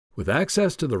With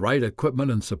access to the right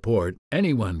equipment and support,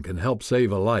 anyone can help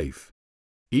save a life.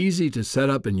 Easy to set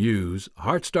up and use,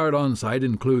 HeartStart On-Site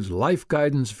includes life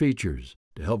guidance features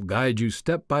to help guide you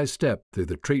step by step through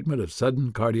the treatment of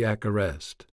sudden cardiac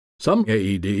arrest. Some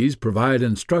AEDs provide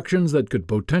instructions that could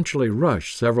potentially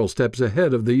rush several steps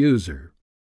ahead of the user.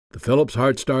 The Philips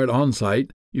HeartStart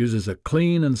On-Site uses a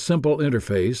clean and simple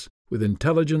interface with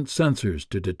intelligent sensors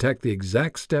to detect the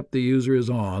exact step the user is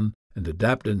on and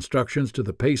adapt instructions to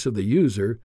the pace of the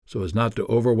user so as not to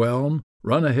overwhelm,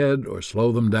 run ahead, or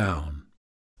slow them down.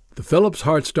 The Philips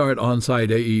HeartStart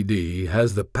On-Site AED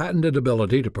has the patented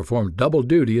ability to perform double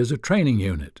duty as a training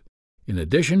unit. In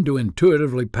addition to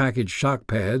intuitively packaged shock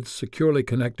pads securely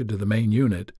connected to the main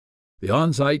unit, the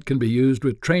On-Site can be used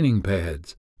with training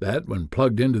pads that, when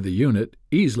plugged into the unit,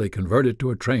 easily convert it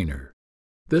to a trainer.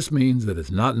 This means that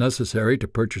it's not necessary to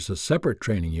purchase a separate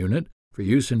training unit for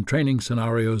use in training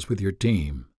scenarios with your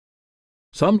team.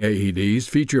 Some AEDs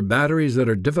feature batteries that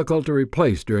are difficult to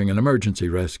replace during an emergency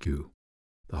rescue.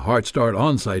 The HeartStart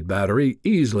On-Site battery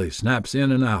easily snaps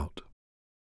in and out.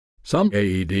 Some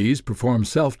AEDs perform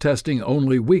self-testing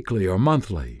only weekly or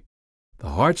monthly. The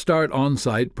HeartStart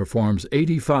On-Site performs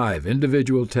 85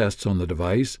 individual tests on the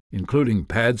device, including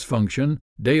pads function,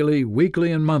 daily,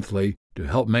 weekly, and monthly, to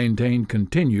help maintain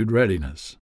continued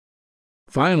readiness.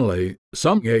 Finally,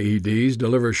 some AEDs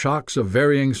deliver shocks of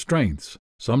varying strengths,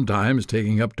 sometimes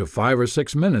taking up to 5 or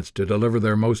 6 minutes to deliver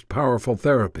their most powerful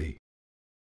therapy.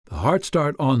 The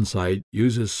HeartStart On-Site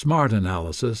uses smart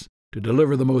analysis to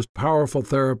deliver the most powerful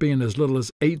therapy in as little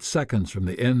as 8 seconds from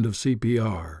the end of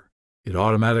CPR. It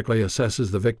automatically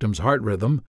assesses the victim's heart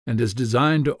rhythm and is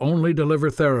designed to only deliver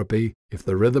therapy if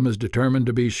the rhythm is determined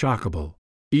to be shockable,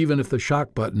 even if the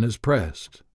shock button is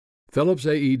pressed. Philips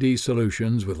AED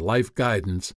solutions with life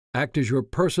guidance act as your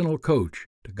personal coach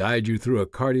to guide you through a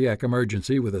cardiac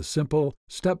emergency with a simple,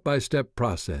 step-by-step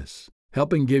process,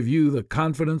 helping give you the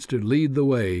confidence to lead the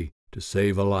way to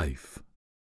save a life.